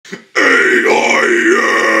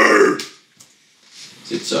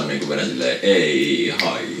Sitten se on niinku menee silleen ei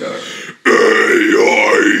higher. Ei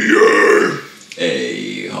higher.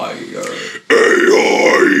 Ei higher. Ei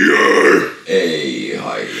higher. Ei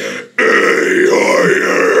higher. Ei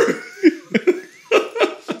higher.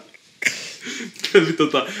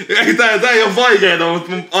 Tää ei oo vaikeeta,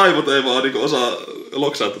 mutta mun aivot ei vaan niinku osaa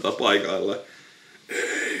loksaa tätä paikalle.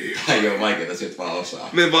 Tää ei oo vaikeeta, sit vaan osaa.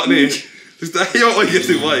 Niin. Siis tää ei oo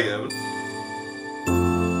oikeesti vaikea.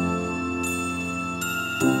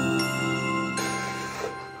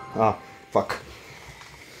 Fuck.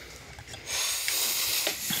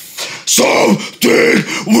 Something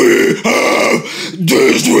we have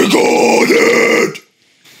disregarded.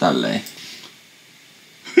 Tälleen.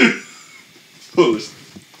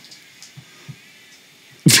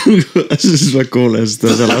 Siis mä kuulen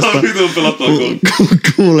sitä sellaista.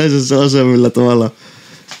 Kuulen sen sellaisen, millä tavalla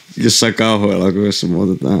jossain kauhuelokuvissa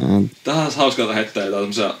muutetaan ääntä. Tähän olisi hauskaa heittää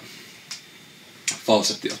jotain semmosia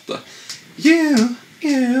falsettiottaa. You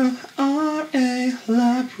are a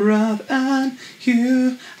labyrinth and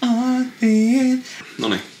you are being...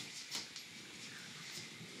 Noniin.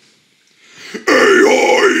 Ei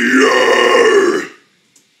higher.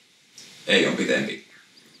 Ei on pitempi.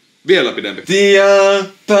 Vielä pidempi. The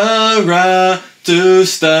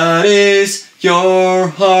apparatus that is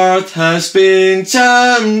your heart has been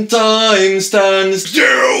sometimes stands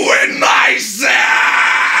Doing myself.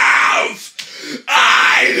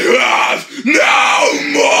 I have no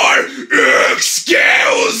more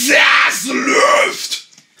excuses left.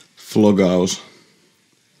 Flogaus.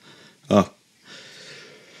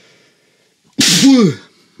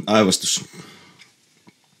 Aivastus.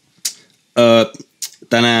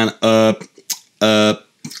 Tänään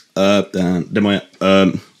demoja.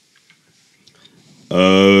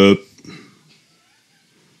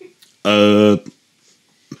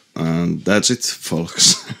 That's it,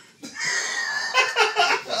 folks.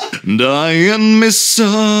 Dying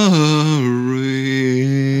misery.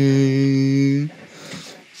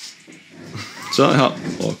 Se on ihan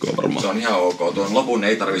ok varmaan. Se on ihan ok. Tuon lopun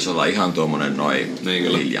ei tarvitsisi olla ihan tuommoinen noin Niin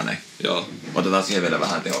kyllä. hiljainen. Joo. Otetaan siihen vielä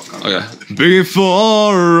vähän tehokkaammin. Okei.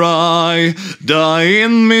 Before I die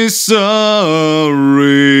in misery.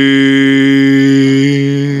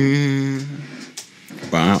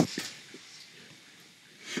 Wow.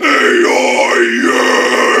 Ei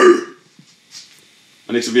higher.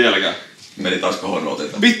 Menikö se vieläkään? Meni taas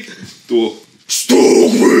kohonnoteita. Vittu.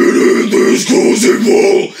 Stuck within this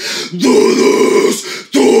crucible. The nurse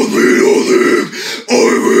told me nothing.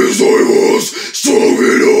 I wish I was strong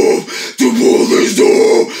enough to pull this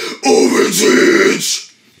door of its hinge.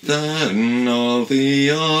 Then all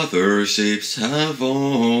the other ships have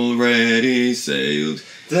already sailed.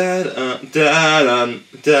 And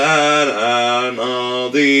all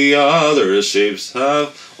the other ships have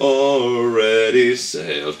already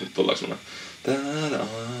sailed. Nyt tullaanko mä?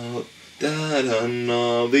 And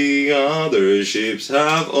all the other ships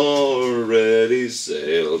have already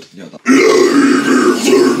sailed.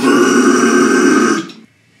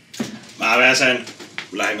 Mä vedän sen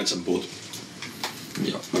lähimetsän puut.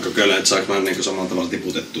 Joo. Mä kokeilen, että saanko mä niinku samalla tavalla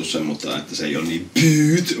tiputettua sen, mutta että se ei ole niin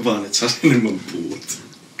pyyt, vaan että saa enemmän puut.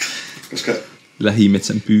 Koska...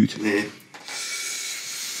 Lähimetsän pyyt. Niin.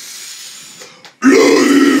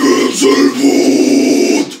 Lähimetsän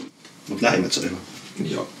puut. Mut lähimetsä on hyvä.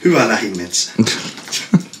 Joo. Hyvä lähimetsä.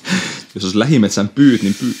 Jos olisi lähimetsän pyyt,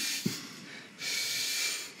 niin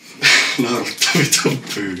Naurattavit on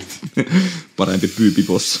pyyt. parempi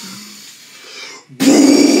pyypipossa.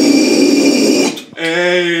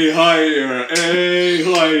 Ei higher,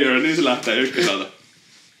 niin se lähtee ykköseltä.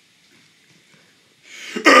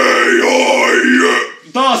 Ei higher.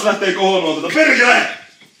 Taas lähtee kohonnuotelta, perkele!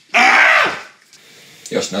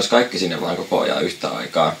 Jos ne olisi kaikki sinne vaan koko ajan yhtä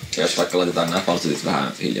aikaa, ja jos vaikka laitetaan nämä falsetit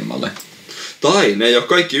vähän hiljemmalle. Tai ne ei ole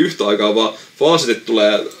kaikki yhtä aikaa, vaan falsetit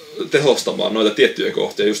tulee tehostamaan noita tiettyjä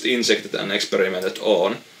kohtia, just Insected and Experimented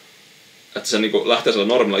on. Että se niinku lähtee sillä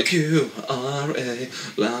normaalilla You are a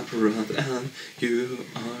labyrinth and you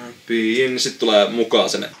are being. Sitten tulee mukaan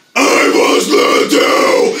sen I was learned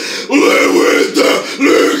to live with the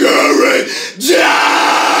lingering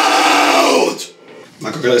doubt.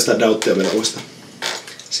 Mä kokeilen sitä doubttia vielä uudestaan.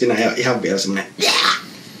 Siinä ei ole ihan vielä semmonen...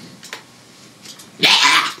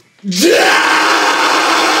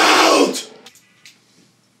 Doubt.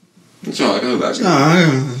 Se on aika hyvä.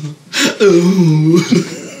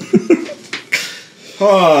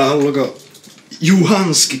 Haluatko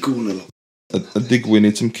Juhanski kuunnella? I think we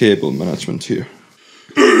need some cable management here.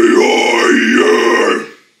 Ei higher.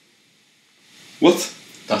 What?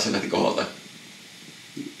 Taas se lähti koholta.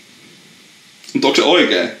 Mutta onko se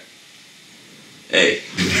oikee? Ei.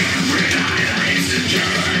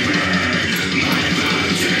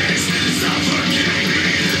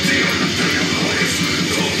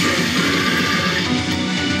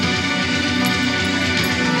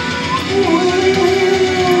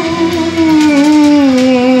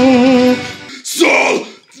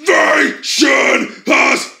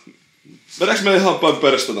 Mennäänkö me ihan päin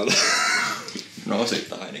perästä täältä? No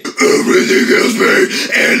osittain ainakin. Everything else made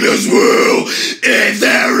in this world. If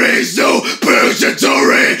there is no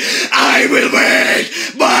purgatory, I will make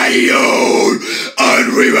my own.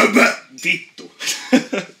 And remember... Vittu.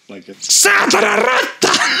 Saatana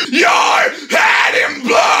ratta! Your head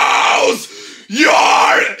implodes!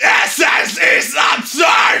 Your essence is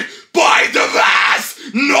absurd by the vast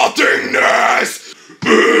nothingness!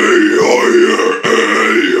 Noniin.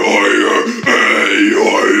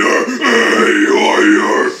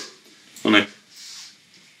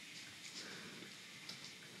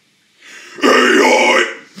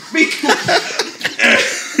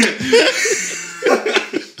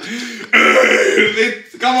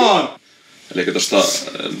 Vittu. Come on. Elikkä tosta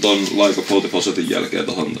ton Like a 44 setin jälkeen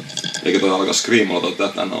tohon. Eikö toi alkaa screamalla toi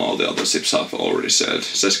That and all the other ships have already sailed.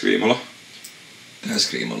 Se screamalla. Tehdään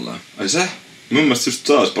Screamollaan. Ai se? Mun mielestä just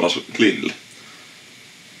tää olisi paras Cleanille.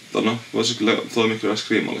 No, voisi kyllä toimia kyllä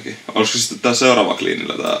Screamallakin. Olisiko sitten tää seuraava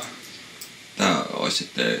Cleanillä tää? Tää olisi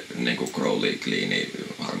sitten niinku Crowley, Cleani,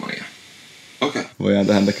 Harmonia. Okei. Voidaan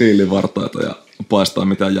tehdä niitä grillin vartaita ja paistaa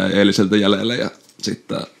mitä jäi eiliseltä jäljelle ja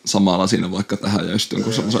sitten samalla siinä vaikka tähän ja just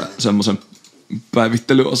jonkun semmosen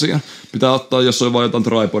päivittelyasian. Pitää ottaa, jos on vain jotain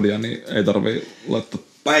tripodia, niin ei tarvii laittaa...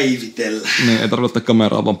 Päivitellä. Niin, ei tarvitse laittaa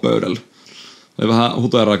kameraa vaan pöydällä. Oli vähän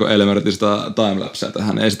huteraa, kun eilen yritin sitä timelapsea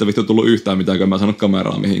tähän. Ei sitä vittu tullut yhtään mitään, kun mä en saanut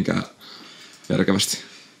kameraa mihinkään järkevästi.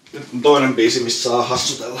 Nyt on toinen biisi, missä saa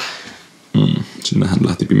hassutella. Sinnehän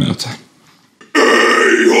lähti pimeyteen.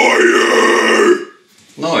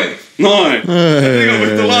 Noin. Noin! Eikä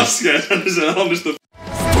vittu laskee, niin se onnistuu.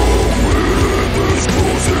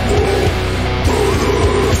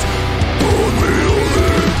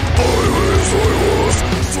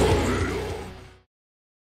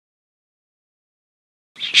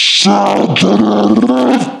 Saatana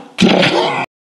ratta!